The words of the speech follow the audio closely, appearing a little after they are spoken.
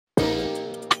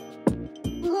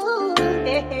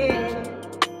Do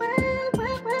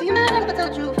you mind if I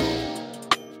told you?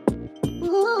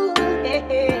 Ooh, do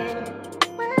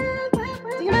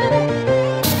you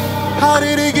mind? How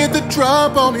did he get the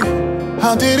drop on me?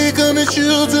 How did he convince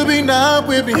you to be not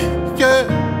with me?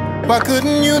 Yeah, why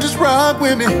couldn't you just rock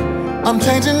with me? I'm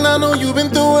changing, I know you've been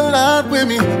through a lot with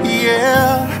me.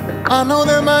 Yeah, I know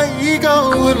that my ego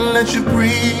wouldn't let you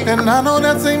breathe, and I know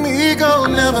that same ego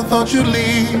never thought you'd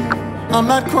leave. I'm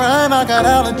not crying, I got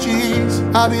allergies.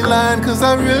 I be lying cause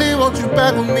I really want you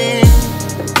back with me.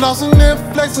 Lost in their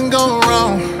flex and going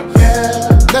wrong. Yeah,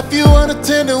 left you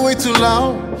unattended way too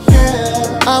long.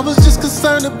 Yeah, I was just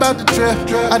concerned about the drip.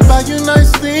 I'd buy you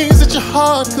nice things that your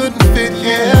heart couldn't fit.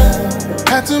 Yeah,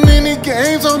 had too many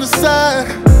games on the side.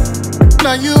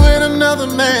 Now you in another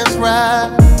man's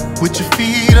ride, with your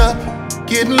feet up,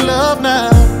 getting love now.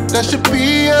 That should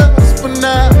be us, but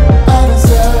now I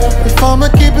deserve. If I'ma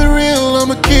keep it real,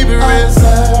 I'ma keep it real.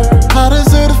 I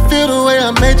deserve to feel the way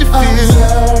I made you feel.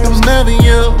 It was never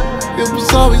you, it was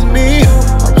always me.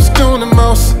 I was doing the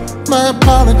most, my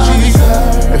apologies.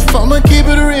 If I'ma keep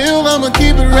it real, I'ma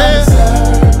keep it real.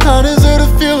 I deserve to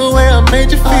feel the way I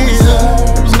made you feel.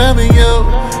 It was never you,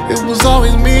 it was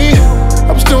always me.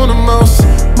 I was doing the most,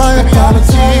 my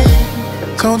apologies.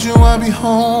 Told you I'd be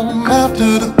home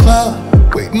after the club,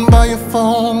 waiting by your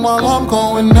phone while I'm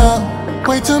going up.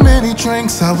 Way too many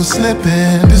drinks, I was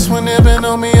slipping. This one had been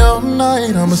on me all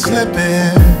night, I'ma slip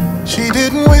in. She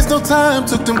didn't waste no time,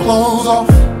 took them clothes off,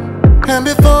 and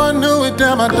before I knew it,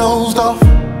 damn, I dozed off.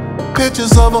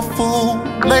 Pictures of a fool,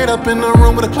 laid up in the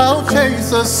room with a cloud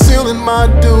chaser, sealing my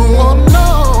doom. Oh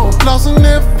no, lost in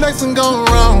their flex and going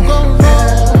wrong.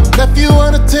 Yeah, left you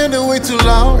unattended way too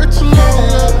long.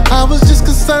 I was just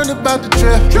concerned about the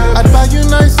drip. I'd buy you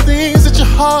nice things that your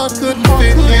heart couldn't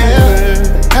fit.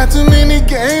 Yeah, had too many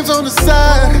games on the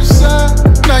side.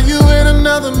 Now you in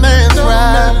another man's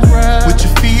ride, with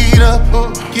your feet up,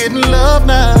 getting love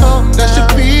now. That should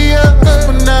be us,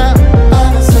 but now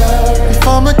I deserve. If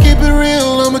I'ma keep it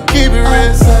real, I'ma keep it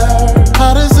real.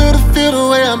 I deserve to feel the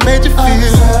way I made you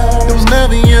feel. It was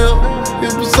never you,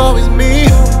 it was always me.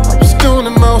 I was doing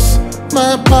the most,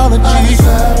 my apologies.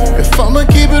 If I'ma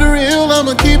keep it real,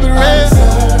 I'ma keep it real.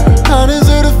 I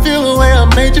deserve to feel the way I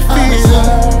made you feel.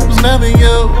 It was never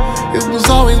you, it was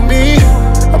always me.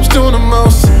 I was doing the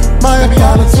most, my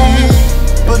apologies.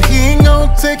 But he ain't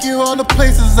gon' take you all the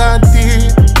places I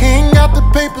did. He ain't got the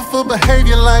paper for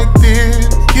behavior like this.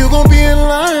 You gon' be in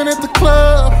line at the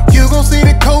club. You gon' see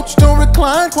the coach don't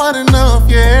recline quite enough,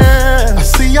 yeah. I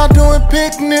see y'all doing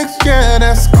picnics, yeah,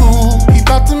 that's cool. He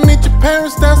about to meet your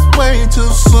parents, that's way too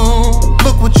soon.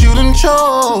 Look what you done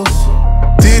chose.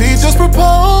 Did he just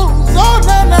propose? Oh,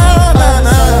 nah, nah, nah,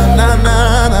 nah, nah,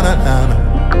 nah, nah, nah, nah.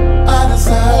 I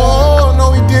deserve. Oh,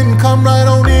 no, he didn't come right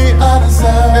on in. I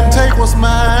deserve. And take what's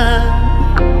mine.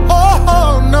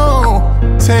 Oh, no,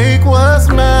 take what's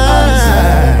mine.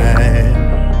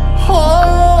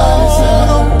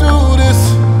 Oh, don't do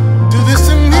this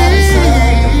to me.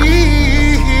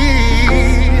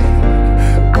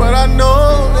 But I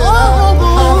know that I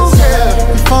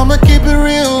deserve. If I'ma keep it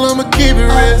real, I'ma keep it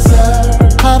real.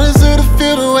 I deserve to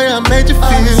feel the way I made you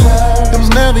feel. It was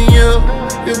never you,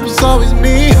 it was always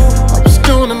me. I was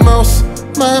doing the most,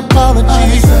 my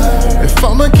apologies. If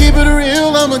I'ma keep it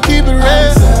real, I'ma keep it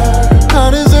real. I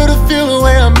deserve to feel the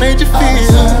way I made you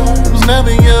feel. It was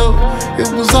never you, it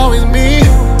was always me.